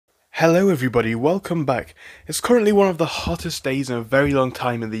Hello everybody, welcome back. It's currently one of the hottest days in a very long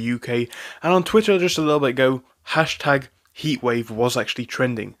time in the UK, and on Twitter just a little bit ago, hashtag heatwave was actually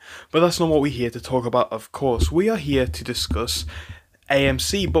trending. But that's not what we're here to talk about, of course. We are here to discuss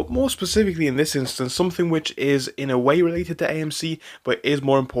AMC, but more specifically in this instance, something which is in a way related to AMC, but is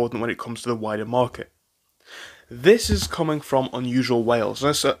more important when it comes to the wider market. This is coming from Unusual Whales,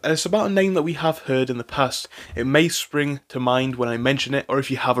 and it's about a name that we have heard in the past. It may spring to mind when I mention it, or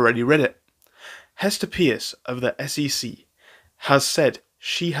if you have already read it. Hester Peirce of the SEC has said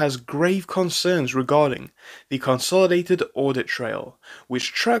she has grave concerns regarding the Consolidated Audit Trail,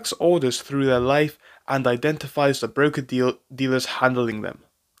 which tracks orders through their life and identifies the broker-dealers handling them,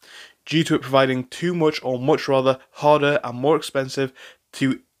 due to it providing too much, or much rather harder and more expensive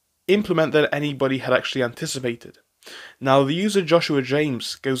to implement than anybody had actually anticipated. Now, the user Joshua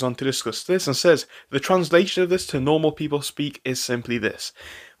James goes on to discuss this and says, the translation of this to normal people speak is simply this: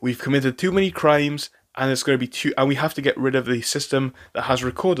 we've committed too many crimes and it's going to be and we have to get rid of the system that has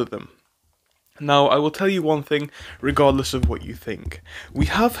recorded them. Now, I will tell you one thing, regardless of what you think. We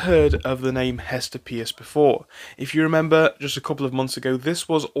have heard of the name Hester Peirce before. If you remember, just a couple of months ago, this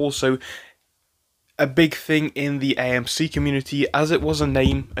was also a big thing in the AMC community, as it was an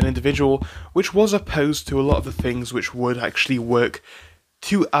individual, which was opposed to a lot of the things which would actually work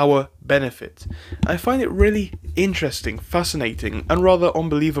to our benefit. I find it really interesting, fascinating, and rather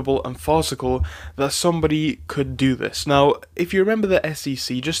unbelievable and farcical that somebody could do this. Now, if you remember the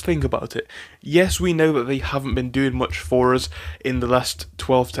SEC, just think about it. Yes, we know that they haven't been doing much for us in the last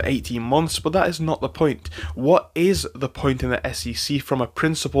 12 to 18 months, but that is not the point. What is the point in the SEC from a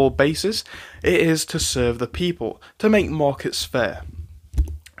principle basis? It is to serve the people, to make markets fair.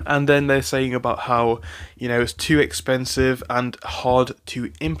 And then they're saying about how, it's too expensive and hard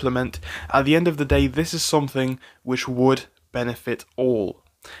to implement. At the end of the day, this is something which would benefit all.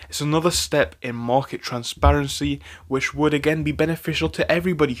 It's another step in market transparency, which would again be beneficial to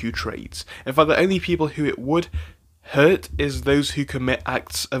everybody who trades. In fact, the only people who it would hurt is those who commit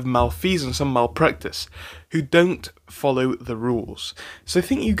acts of malfeasance and malpractice, who don't follow the rules. So I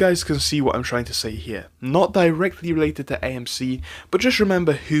think you guys can see what I'm trying to say here. Not directly related to AMC, but just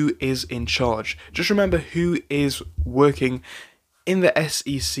remember who is in charge. Just remember who is working in the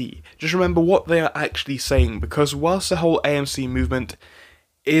SEC. Just remember what they are actually saying, because whilst the whole AMC movement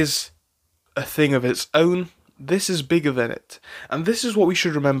is a thing of its own, this is bigger than it. And this is what we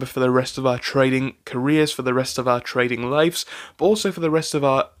should remember for the rest of our trading careers, for the rest of our trading lives, but also for the rest of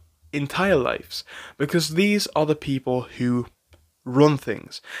our entire lives. Because these are the people who run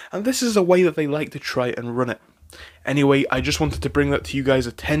things. And this is a way that they like to try and run it. Anyway, I just wanted to bring that to you guys'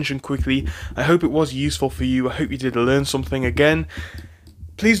 attention quickly. I hope it was useful for you. I hope you did learn something again.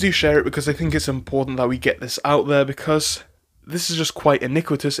 Please do share it, because I think it's important that we get this out there, because this is just quite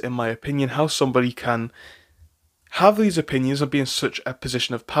iniquitous in my opinion, how somebody can have these opinions and be in such a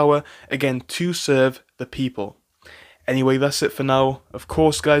position of power, again, to serve the people. Anyway, that's it for now. Of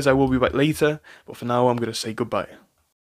course, guys, I will be back later, but for now, I'm going to say goodbye.